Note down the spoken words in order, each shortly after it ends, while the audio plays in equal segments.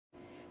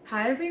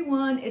Hi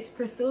everyone, it's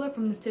Priscilla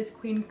from the Sis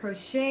Queen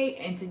Crochet,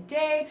 and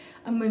today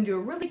I'm going to do a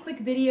really quick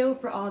video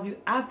for all of you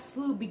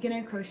absolute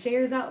beginner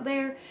crocheters out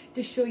there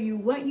to show you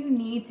what you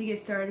need to get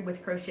started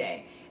with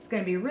crochet. It's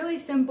going to be really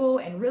simple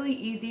and really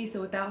easy,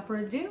 so without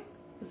further ado,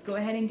 let's go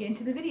ahead and get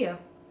into the video.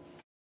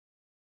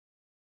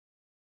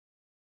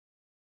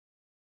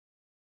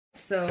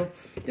 So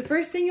the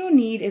first thing you'll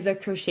need is a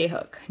crochet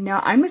hook.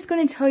 Now I'm just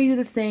going to tell you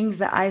the things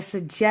that I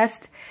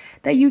suggest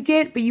that you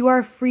get, but you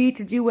are free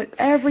to do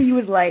whatever you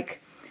would like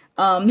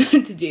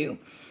to do.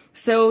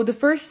 So the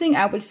first thing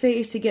I would say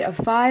is to get a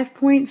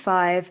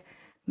 5.5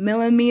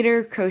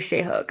 millimeter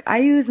crochet hook. I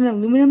use an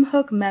aluminum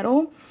hook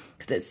metal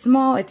because it's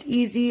small, it's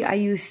easy. I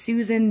use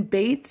Susan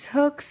Bates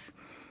hooks.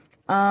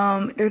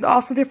 There's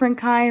also different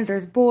kinds.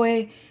 There's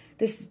boy.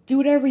 Just do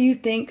whatever you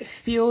think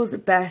feels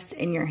best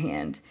in your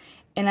hand.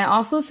 And I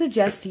also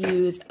suggest to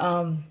use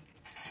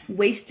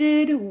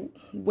waisted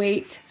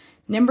weight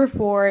number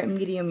 4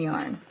 medium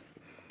yarn.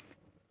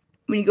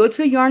 When you go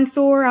to a yarn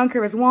store, I don't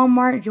care if it's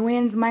Walmart,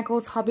 Joann's,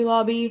 Michael's, Hobby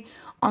Lobby,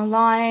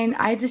 online,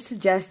 I just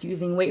suggest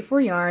using weight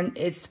 4 yarn.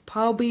 It's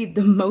probably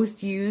the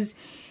most used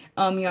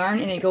yarn,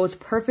 and it goes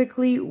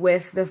perfectly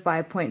with the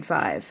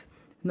 5.5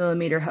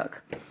 millimeter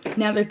hook.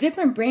 Now there's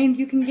different brands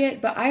you can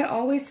get, but I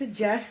always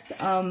suggest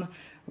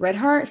Red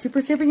Heart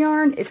Super Saver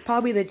yarn. It's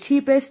probably the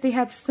cheapest. They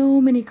have so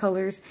many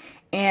colors,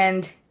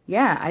 and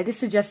yeah, I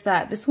just suggest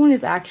that. This one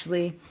is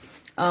actually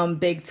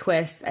Big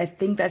Twist. I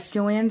think that's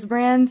Joann's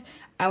brand.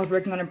 I was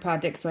working on a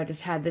project, so I just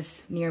had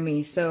this near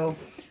me. So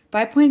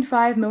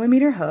 5.5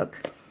 millimeter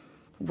hook,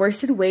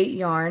 worsted weight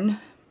yarn,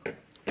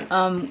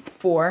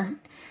 4.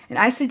 And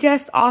I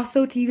suggest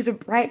also to use a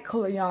bright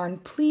color yarn.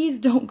 Please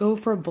don't go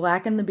for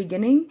black in the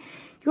beginning.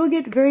 You'll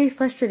get very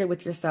frustrated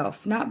with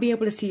yourself, not be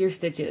able to see your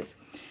stitches.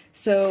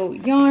 So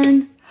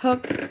yarn,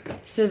 hook,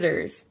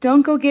 scissors.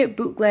 Don't go get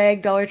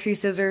bootleg Dollar Tree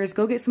scissors.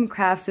 Go get some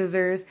craft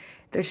scissors.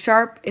 They're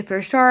sharp. If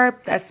they're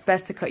sharp, that's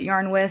best to cut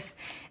yarn with.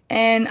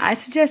 And I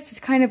suggest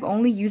just kind of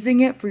only using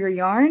it for your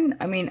yarn.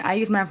 I mean, I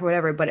use mine for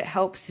whatever, but it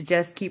helps to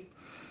just keep,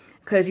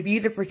 because if you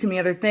use it for too many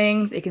other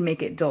things, it can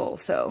make it dull.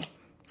 So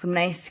some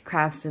nice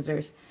craft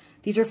scissors.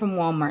 These are from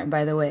Walmart,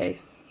 by the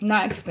way.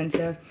 Not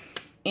expensive.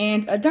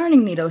 And a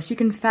darning needle, so you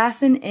can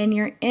fasten in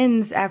your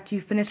ends after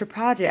you finish a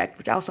project,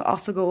 which I'll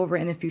also go over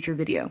in a future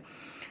video.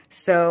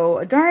 So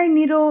a darning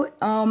needle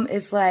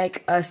is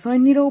like a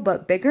sewing needle,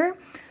 but bigger.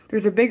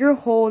 There's a bigger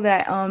hole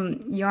that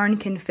yarn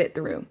can fit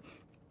through.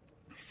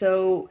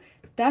 So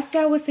that's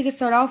what I would say to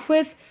start off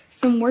with.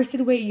 Some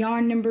worsted weight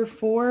yarn number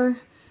 4,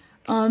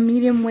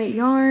 medium weight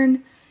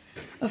yarn,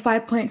 a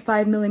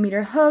 5.5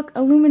 millimeter hook.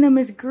 Aluminum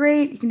is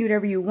great. You can do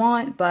whatever you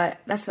want, but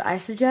that's what I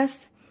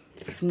suggest.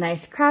 Some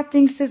nice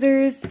crafting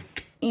scissors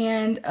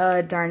and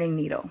a darning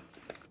needle.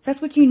 So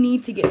that's what you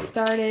need to get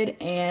started.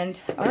 And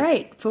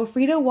alright, feel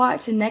free to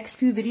watch the next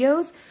few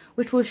videos,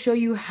 which will show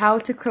you how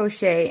to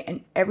crochet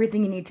and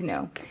everything you need to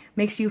know.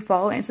 Make sure you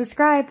follow and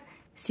subscribe.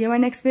 See you in my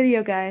next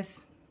video,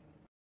 guys.